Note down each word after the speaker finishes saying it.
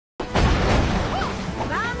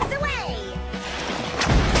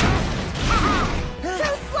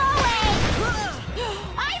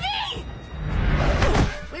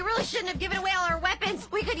shouldn't have given away all our weapons.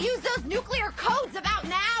 We could use those nuclear codes about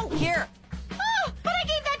now. Here. Oh, but I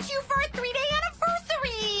gave that to you for our 3-day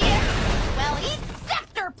anniversary. Well, eat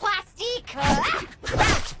scepter, plastique.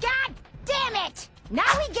 God damn it! Now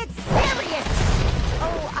we get serious.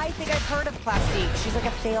 Oh, I think I've heard of Plastique. She's like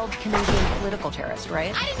a failed Canadian political terrorist,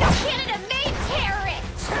 right? I didn't know Canada made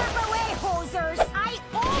terrorists. Turbo A hosers! I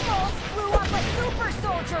almost blew up a super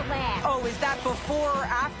soldier lab. Oh, is that before or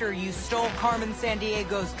after you stole Carmen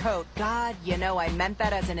Sandiego's coat? God, you know, I meant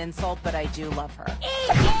that as an insult, but I do love her. Eat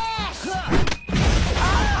this!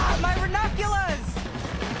 Ah, my ranunculus!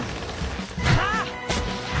 Ah!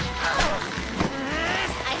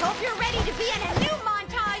 I hope you're ready to be in a new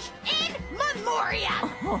montage in memoriam.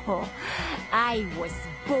 Oh, I was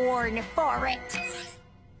born for it.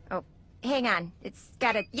 Oh, hang on. It's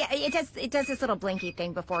got a... Yeah, it does this little blinky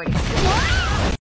thing before it explodes.